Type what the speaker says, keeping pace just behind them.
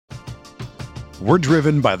We're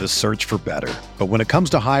driven by the search for better. But when it comes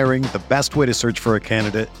to hiring, the best way to search for a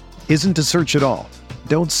candidate isn't to search at all.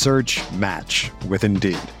 Don't search, match with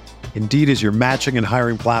Indeed. Indeed is your matching and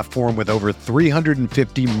hiring platform with over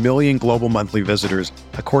 350 million global monthly visitors,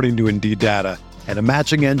 according to Indeed data, and a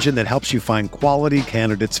matching engine that helps you find quality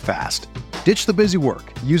candidates fast. Ditch the busy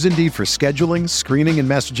work. Use Indeed for scheduling, screening, and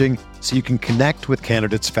messaging so you can connect with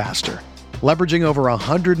candidates faster. Leveraging over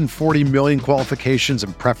 140 million qualifications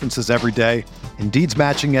and preferences every day, Indeed's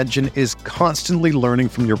matching engine is constantly learning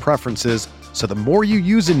from your preferences, so the more you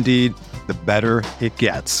use Indeed, the better it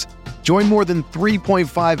gets. Join more than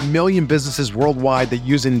 3.5 million businesses worldwide that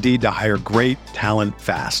use Indeed to hire great talent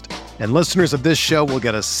fast. And listeners of this show will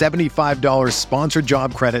get a $75 sponsored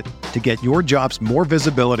job credit to get your jobs more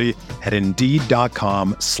visibility at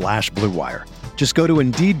Indeed.com/Blue Wire. Just go to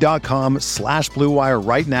Indeed.com/Blue Wire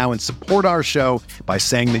right now and support our show by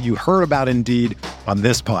saying that you heard about Indeed on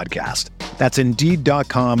this podcast. That's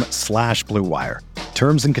Indeed.com/Blue Wire.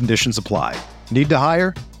 Terms and conditions apply. Need to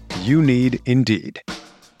hire? You need Indeed.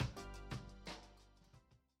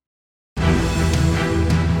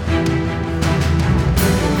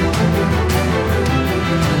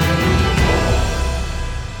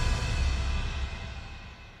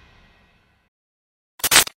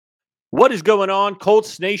 What is going on,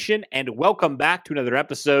 Colts Nation, and welcome back to another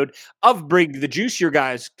episode of Bring the Juice. Your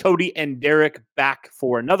guys, Cody and Derek, back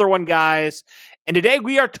for another one, guys. And today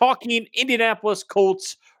we are talking Indianapolis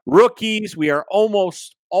Colts rookies. We are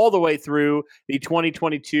almost all the way through the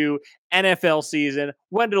 2022 NFL season.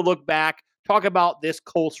 When to look back, talk about this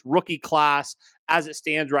Colts rookie class as it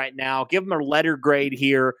stands right now. Give them a letter grade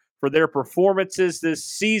here for their performances this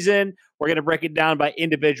season. We're going to break it down by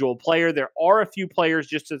individual player. There are a few players,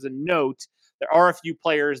 just as a note, there are a few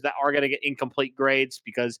players that are going to get incomplete grades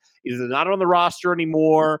because either they're not on the roster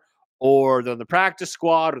anymore, or they're on the practice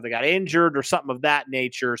squad, or they got injured, or something of that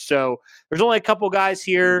nature. So there's only a couple guys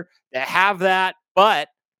here that have that. But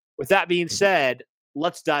with that being said,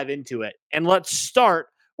 let's dive into it. And let's start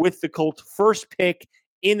with the Colts' first pick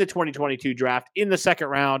in the 2022 draft. In the second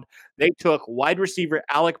round, they took wide receiver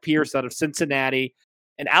Alec Pierce out of Cincinnati.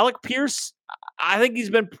 And Alec Pierce, I think he's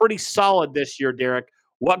been pretty solid this year, Derek.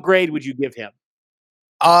 What grade would you give him?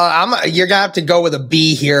 You're gonna have to go with a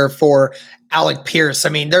B here for Alec Pierce. I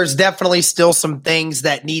mean, there's definitely still some things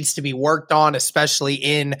that needs to be worked on, especially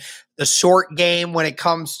in the short game when it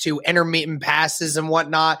comes to intermittent passes and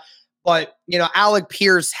whatnot. But, Alec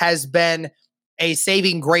Pierce has been a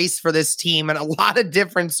saving grace for this team in a lot of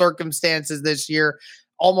different circumstances this year.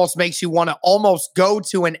 Almost makes you want to almost go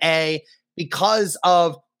to an A because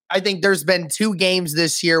of, I think there's been two games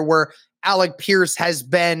this year where Alec Pierce has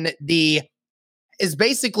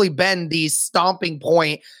basically been the stomping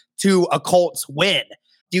point to a Colts win.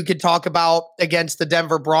 You could talk about against the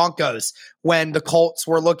Denver Broncos when the Colts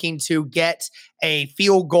were looking to get a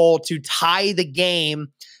field goal to tie the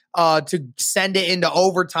game, to send it into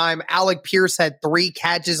overtime. Alec Pierce had 3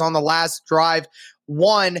 catches on the last drive.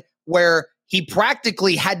 One where he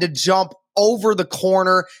practically had to jump over the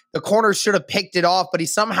corner. The corner should have picked it off, but he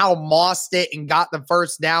somehow mossed it and got the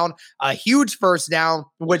first down, a huge first down,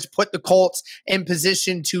 which put the Colts in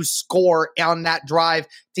position to score on that drive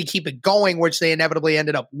to keep it going, which they inevitably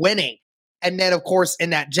ended up winning. And then, of course,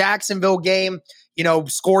 in that Jacksonville game,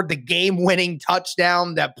 scored the game-winning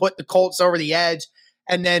touchdown that put the Colts over the edge.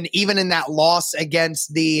 And then even in that loss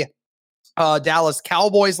against the Dallas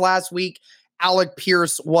Cowboys last week, Alec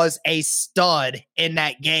Pierce was a stud in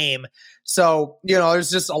that game. So,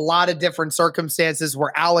 there's just a lot of different circumstances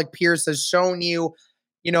where Alec Pierce has shown you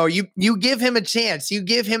give him a chance. You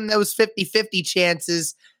give him those 50-50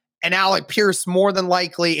 chances, and Alec Pierce more than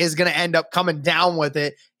likely is going to end up coming down with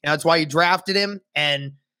it. That's why you drafted him,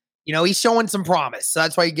 and, he's showing some promise. So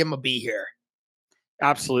that's why you give him a B here.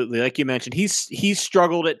 Absolutely. Like you mentioned, he's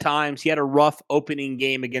struggled at times. He had a rough opening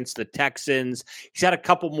game against the Texans. He's had a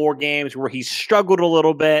couple more games where he's struggled a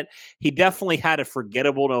little bit. He definitely had a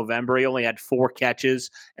forgettable November. He only had 4 catches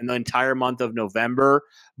in the entire month of November.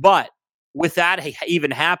 But with that even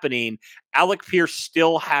happening, Alec Pierce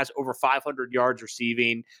still has over 500 yards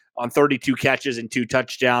receiving on 32 catches and 2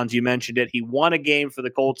 touchdowns. You mentioned it. He won a game for the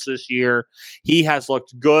Colts this year. He has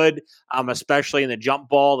looked good, especially in the jump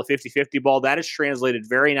ball, the 50-50 ball. That is translated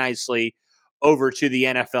very nicely over to the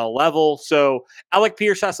NFL level. So Alec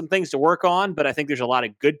Pierce has some things to work on, but I think there's a lot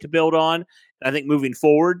of good to build on. And I think moving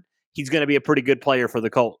forward, he's going to be a pretty good player for the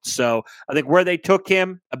Colts. So I think where they took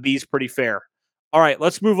him, a B is pretty fair. All right,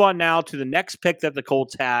 let's move on now to the next pick that the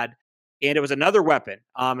Colts had, and it was another weapon.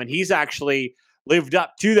 And he's actually lived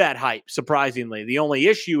up to that hype, surprisingly. The only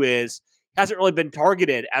issue is he hasn't really been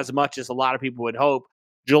targeted as much as a lot of people would hope.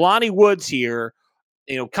 Jelani Woods here,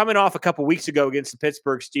 coming off a couple weeks ago against the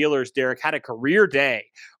Pittsburgh Steelers, Derek had a career day,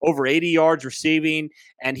 over 80 yards receiving,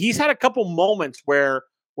 and he's had a couple moments where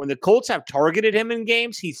when the Colts have targeted him in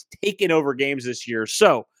games, he's taken over games this year.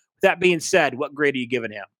 So, that being said, what grade are you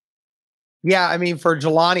giving him? Yeah, I mean, for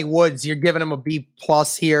Jelani Woods, you're giving him a B+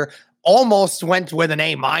 here. Almost went with an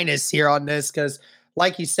A- here on this because,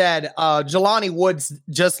 like you said, Jelani Woods,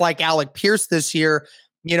 just like Alec Pierce this year,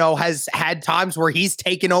 has had times where he's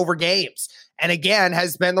taken over games. And again,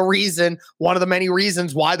 has been one of the many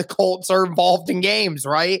reasons why the Colts are involved in games,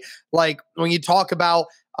 right? Like when you talk about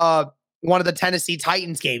one of the Tennessee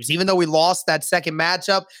Titans games, even though we lost that second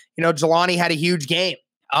matchup, Jelani had a huge game.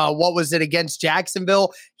 What was it against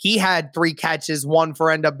Jacksonville? He had 3 catches, 1 for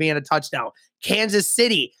end up being a touchdown. Kansas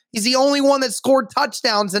City, he's the only one that scored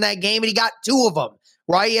touchdowns in that game, and he got 2 of them,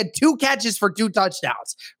 right? He had 2 catches for 2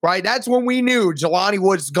 touchdowns, right? That's when we knew Jelani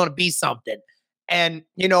Woods was going to be something. And,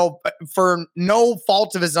 for no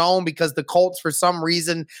fault of his own, because the Colts, for some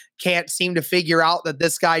reason, can't seem to figure out that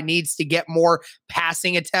this guy needs to get more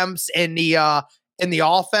passing attempts in the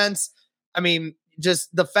offense. I mean,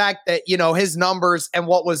 just the fact that, his numbers, and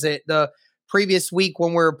what was it? The previous week when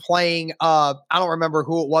we were playing, I don't remember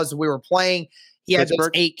who it was we were playing. He had those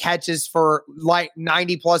 8 catches for like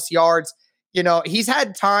 90 plus yards. He's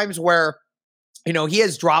had times where, he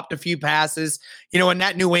has dropped a few passes, in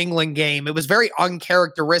that New England game. It was very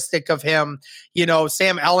uncharacteristic of him.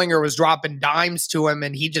 Sam Ehlinger was dropping dimes to him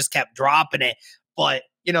and he just kept dropping it. But,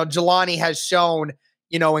 Jelani has shown,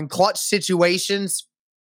 in clutch situations,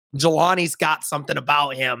 Jelani's got something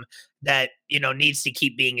about him that, needs to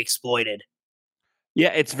keep being exploited.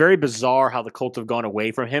 Yeah, it's very bizarre how the Colts have gone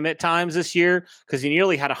away from him at times this year, because he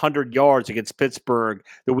nearly had 100 yards against Pittsburgh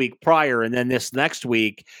the week prior. And then this next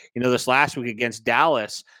week, this last week against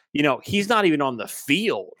Dallas, he's not even on the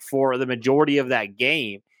field for the majority of that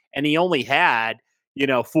game. And he only had,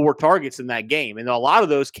 4 targets in that game. And a lot of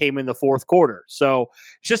those came in the fourth quarter. So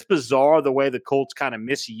it's just bizarre the way the Colts kind of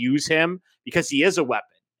misuse him, because he is a weapon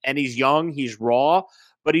and he's young, he's raw,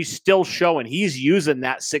 but he's still showing he's using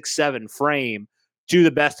that 6'7" frame to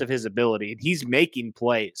the best of his ability. And he's making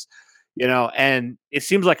plays, and it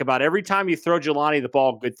seems like about every time you throw Jelani the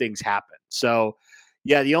ball, good things happen. So,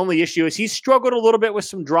 yeah, the only issue is he's struggled a little bit with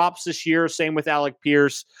some drops this year. Same with Alec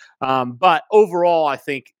Pierce. But overall, I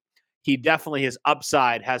think he definitely, his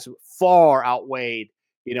upside has far outweighed,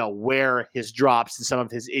 where his drops and some of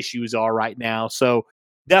his issues are right now. So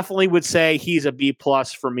definitely would say he's a B+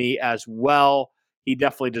 for me as well. He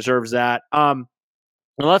definitely deserves that.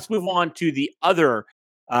 Now let's move on to the other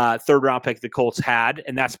third-round pick the Colts had,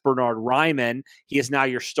 and that's Bernhard Raimann. He is now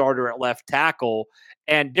your starter at left tackle.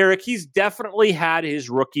 And, Derek, he's definitely had his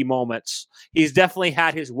rookie moments. He's definitely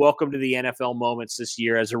had his welcome to the NFL moments this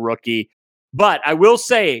year as a rookie. But I will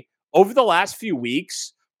say, over the last few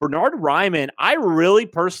weeks, Bernhard Raimann, I really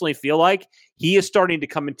personally feel like he is starting to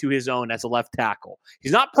come into his own as a left tackle.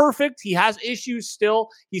 He's not perfect. He has issues still.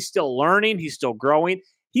 He's still learning. He's still growing.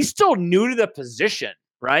 He's still new to the position,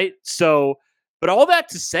 right? So, but all that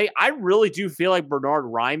to say, I really do feel like Bernhard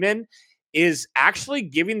Raimann is actually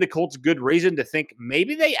giving the Colts good reason to think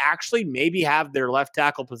maybe they actually have their left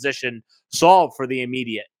tackle position solved for the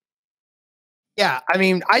immediate. Yeah, I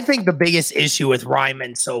mean, I think the biggest issue with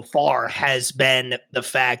Raimann so far has been the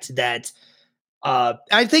fact that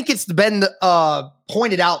I think it's been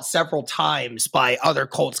pointed out several times by other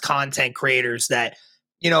Colts content creators that,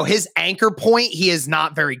 his anchor point, he is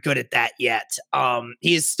not very good at that yet.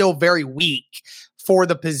 He is still very weak for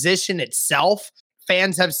the position itself.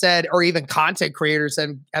 Fans have said, or even content creators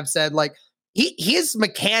have said, like, his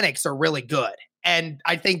mechanics are really good. And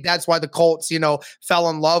I think that's why the Colts, fell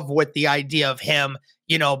in love with the idea of him,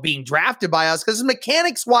 being drafted by us, because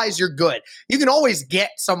mechanics wise, you're good. You can always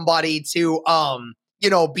get somebody to,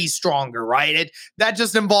 be stronger, right? That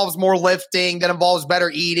just involves more lifting, that involves better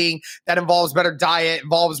eating, that involves better diet,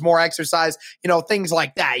 involves more exercise, things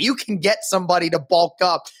like that. You can get somebody to bulk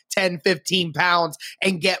up 10, 15 pounds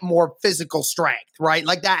and get more physical strength, right?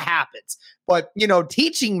 Like that happens. But,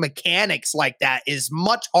 teaching mechanics like that is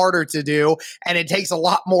much harder to do, and it takes a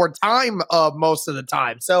lot more time most of the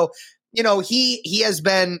time. So, he has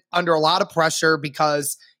been under a lot of pressure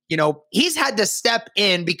because, he's had to step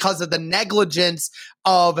in because of the negligence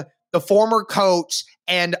of the former coach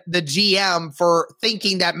and the GM for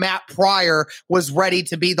thinking that Matt Pryor was ready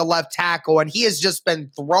to be the left tackle. And he has just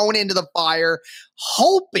been thrown into the fire,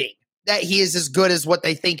 hoping that he is as good as what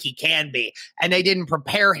they think he can be. And they didn't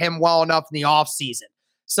prepare him well enough in the offseason.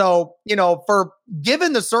 So, for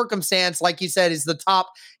given the circumstance, like you said, he's a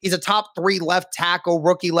top 3 left tackle,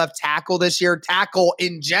 rookie left tackle this year, tackle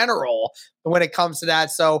in general when it comes to that.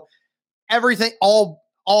 So everything,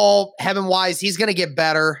 all heaven wise, he's going to get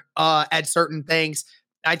better at certain things.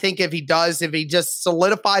 I think if he just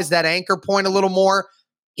solidifies that anchor point a little more,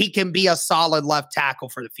 he can be a solid left tackle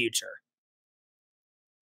for the future.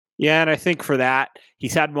 Yeah, and I think for that,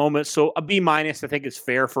 he's had moments. So a B- I think is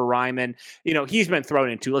fair for Ryman. He's been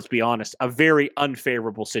thrown into, let's be honest, a very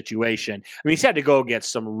unfavorable situation. I mean, he's had to go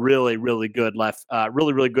against some really, really good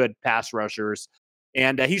really good pass rushers.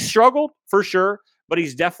 And he's struggled for sure, but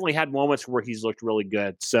he's definitely had moments where he's looked really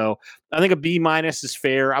good. So I think a B- is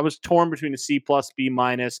fair. I was torn between a C+, B-,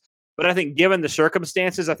 but I think given the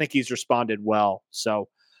circumstances, I think he's responded well. So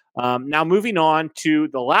now moving on to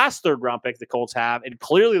the last third-round pick the Colts have, and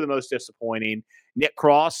clearly the most disappointing, Nick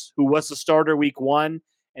Cross, who was the starter week 1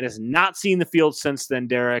 and has not seen the field since then,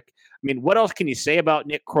 Derek. I mean, what else can you say about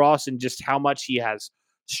Nick Cross and just how much he has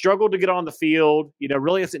struggled to get on the field?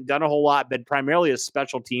 Really hasn't done a whole lot, been primarily a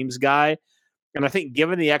special teams guy. And I think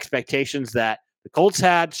given the expectations that the Colts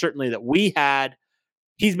had, certainly that we had,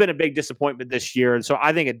 he's been a big disappointment this year. And so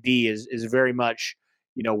I think a D is very much,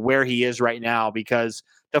 where he is right now, because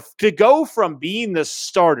to go from being the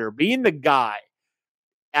starter, being the guy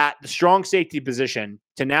at the strong safety position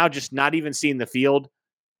to now just not even seeing the field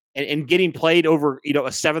and getting played over, a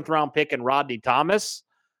 7th round pick and Rodney Thomas,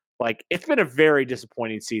 like it's been a very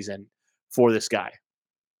disappointing season for this guy.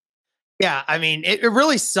 Yeah, I mean, it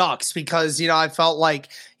really sucks because, I felt like,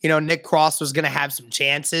 Nick Cross was going to have some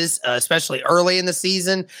chances, especially early in the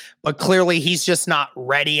season, but clearly he's just not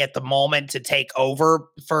ready at the moment to take over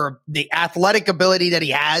for the athletic ability that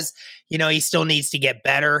he has. He still needs to get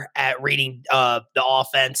better at reading the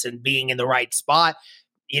offense and being in the right spot.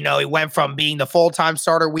 He went from being the full-time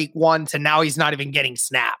starter week 1 to now he's not even getting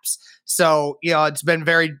snaps. So, it's been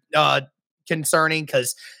very concerning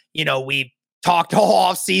because, we talked all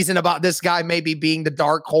off season about this guy maybe being the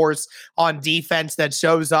dark horse on defense that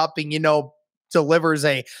shows up and, delivers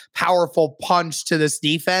a powerful punch to this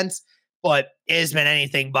defense, but it has been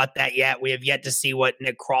anything but that yet. We have yet to see what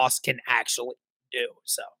Nick Cross can actually do.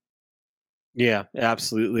 So. Yeah,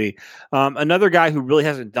 absolutely. Another guy who really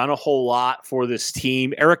hasn't done a whole lot for this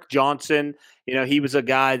team, Eric Johnson. He was a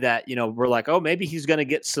guy that, we're like, oh, maybe he's going to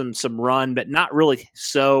get some run, but not really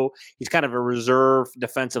so. He's kind of a reserve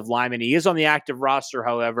defensive lineman. He is on the active roster,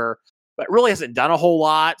 however, but really hasn't done a whole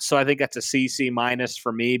lot. So I think that's a C-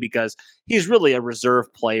 for me because he's really a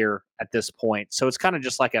reserve player at this point. So it's kind of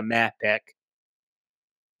just like a meh pick.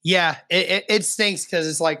 Yeah, it stinks because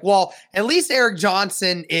it's like, well, at least Eric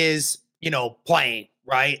Johnson is, playing,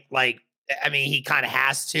 right? Like, I mean, he kind of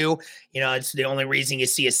has to, it's the only reason you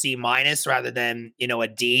see a C- rather than, a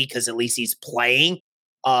D, because at least he's playing.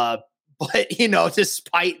 But,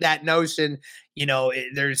 despite that notion,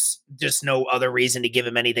 there's just no other reason to give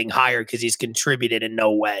him anything higher because he's contributed in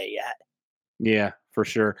no way yet. Yeah, for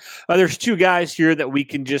sure. There's 2 guys here that we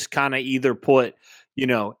can just kind of either put,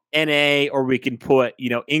 NA or we can put,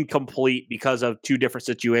 incomplete because of 2 different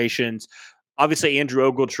situations. Obviously,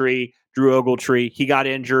 Drew Ogletree, he got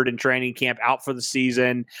injured in training camp, out for the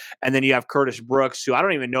season. And then you have Curtis Brooks, who I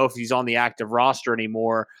don't even know if he's on the active roster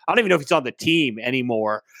anymore. I don't even know if he's on the team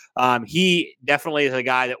anymore. He definitely is a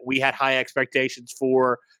guy that we had high expectations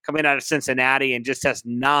for coming out of Cincinnati and just has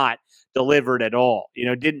not delivered at all.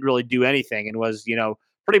 Didn't really do anything and was,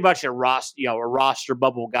 pretty much a roster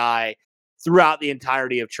bubble guy throughout the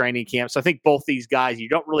entirety of training camp. So I think both these guys, you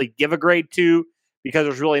don't really give a grade to, because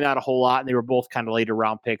there's really not a whole lot, and they were both kind of later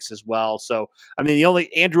round picks as well. So, I mean,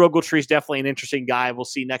 Andrew Ogletree is definitely an interesting guy. We'll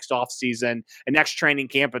see next offseason and next training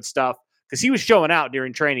camp and stuff, because he was showing out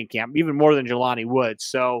during training camp, even more than Jelani Woods.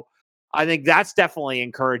 So I think that's definitely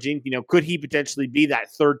encouraging. Could he potentially be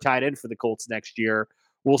that third tight end for the Colts next year?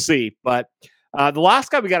 We'll see. But the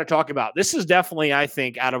last guy we got to talk about, this is definitely, I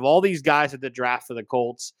think, out of all these guys at the draft for the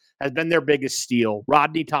Colts, has been their biggest steal,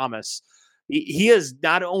 Rodney Thomas. He has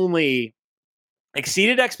not only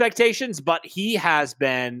exceeded expectations, but he has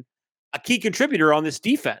been a key contributor on this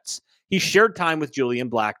defense. He shared time with Julian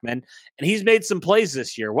Blackmon, and he's made some plays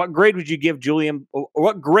this year. What grade would you give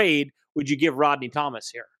Rodney Thomas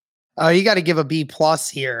here? You got to give a B+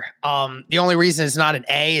 here. The only reason it's not an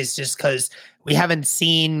A is just because we haven't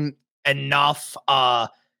seen enough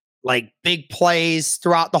big plays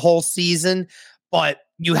throughout the whole season, but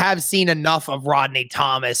you have seen enough of Rodney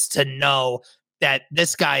Thomas to know that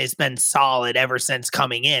this guy has been solid ever since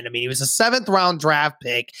coming in. I mean, he was a 7th round draft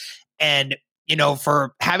pick, and,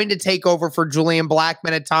 for having to take over for Julian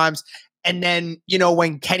Blackmon at times. And then,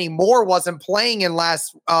 when Kenny Moore wasn't playing in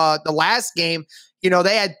the last game,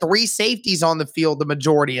 they had 3 safeties on the field the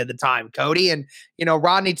majority of the time, Cody. And,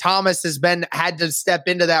 Rodney Thomas had to step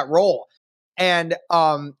into that role. And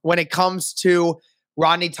when it comes to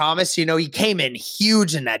Rodney Thomas, he came in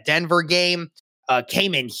huge in that Denver game,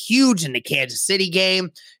 came in huge in the Kansas City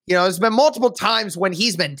game. There's been multiple times when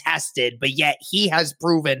he's been tested, but yet he has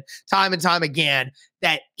proven time and time again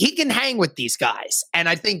that he can hang with these guys. And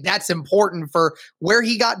I think that's important for where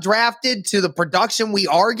he got drafted to the production we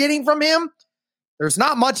are getting from him. There's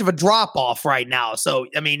not much of a drop off right now. So,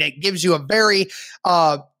 it gives you a very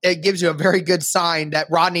good sign that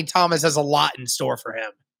Rodney Thomas has a lot in store for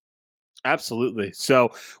him. Absolutely.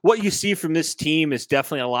 So what you see from this team is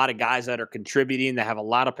definitely a lot of guys that are contributing, that have a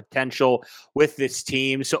lot of potential with this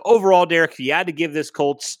team. So overall, Derek, if you had to give this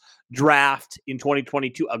Colts draft in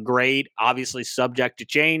 2022 a grade, obviously subject to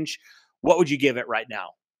change, what would you give it right now?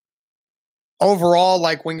 Overall,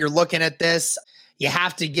 like when you're looking at this, you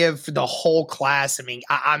have to give the whole class.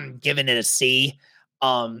 I'm giving it a C.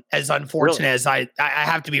 As unfortunate as I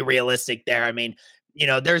have to be realistic there.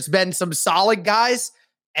 There's been some solid guys,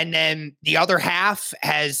 and then the other half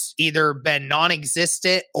has either been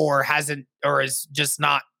non-existent or has just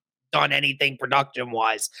not done anything production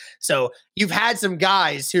wise. So you've had some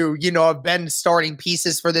guys who, have been starting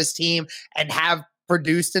pieces for this team and have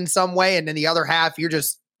produced in some way. And then the other half, you're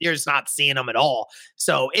just not seeing them at all.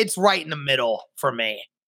 So it's right in the middle for me.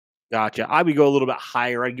 Gotcha. I would go a little bit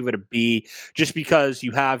higher. I'd give it a B, just because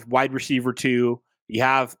you have wide receiver 2, you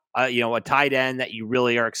have a tight end that you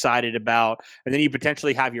really are excited about, and then you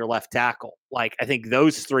potentially have your left tackle. Like, I think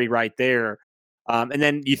those 3 right there. And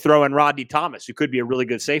then you throw in Rodney Thomas, who could be a really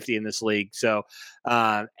good safety in this league. So,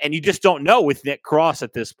 and you just don't know with Nick Cross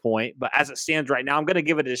at this point. But as it stands right now, I'm going to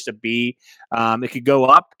give it just a B. It could go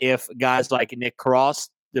up if guys like Nick Cross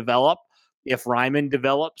develop, if Ryman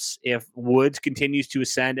develops, if Woods continues to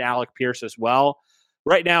ascend, Alec Pierce as well.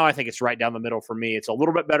 Right now, I think it's right down the middle for me. It's a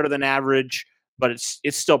little bit better than average, but it's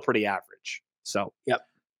still pretty average. So, yep.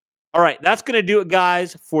 All right, that's going to do it,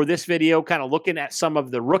 guys, for this video, kind of looking at some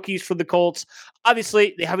of the rookies for the Colts.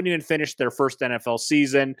 Obviously, they haven't even finished their first NFL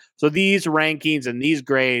season, so these rankings and these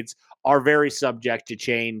grades are very subject to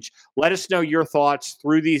change. Let us know your thoughts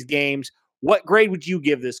through these games. What grade would you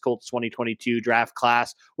give this Colts 2022 draft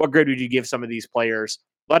class? What grade would you give some of these players?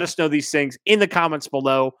 Let us know these things in the comments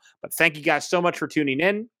below. But thank you guys so much for tuning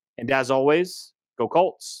in. And as always, go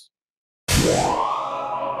Colts.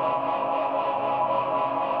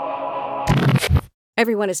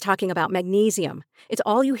 Everyone is talking about magnesium. It's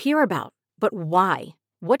all you hear about. But why?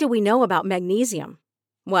 What do we know about magnesium?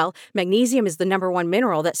 Well, magnesium is the #1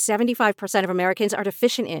 mineral that 75% of Americans are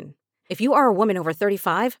deficient in. If you are a woman over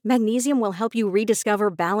 35, magnesium will help you rediscover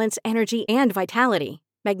balance, energy, and vitality.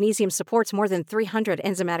 Magnesium supports more than 300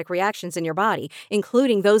 enzymatic reactions in your body,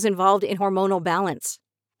 including those involved in hormonal balance.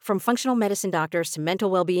 From functional medicine doctors to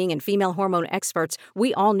mental well-being and female hormone experts,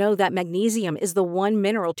 we all know that magnesium is the one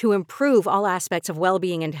mineral to improve all aspects of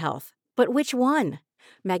well-being and health. But which one?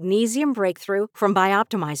 Magnesium Breakthrough from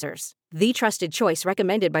Bioptimizers, the trusted choice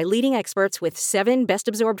recommended by leading experts with 7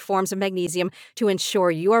 best-absorbed forms of magnesium to ensure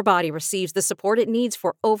your body receives the support it needs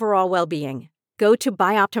for overall well-being. Go to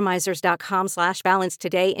bioptimizers.com/balance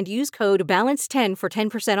today and use code BALANCE10 for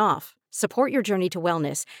 10% off. Support your journey to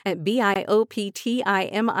wellness at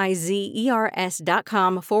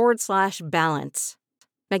bioptimizers.com/balance.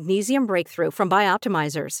 Magnesium Breakthrough from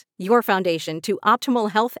Bioptimizers, your foundation to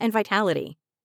optimal health and vitality.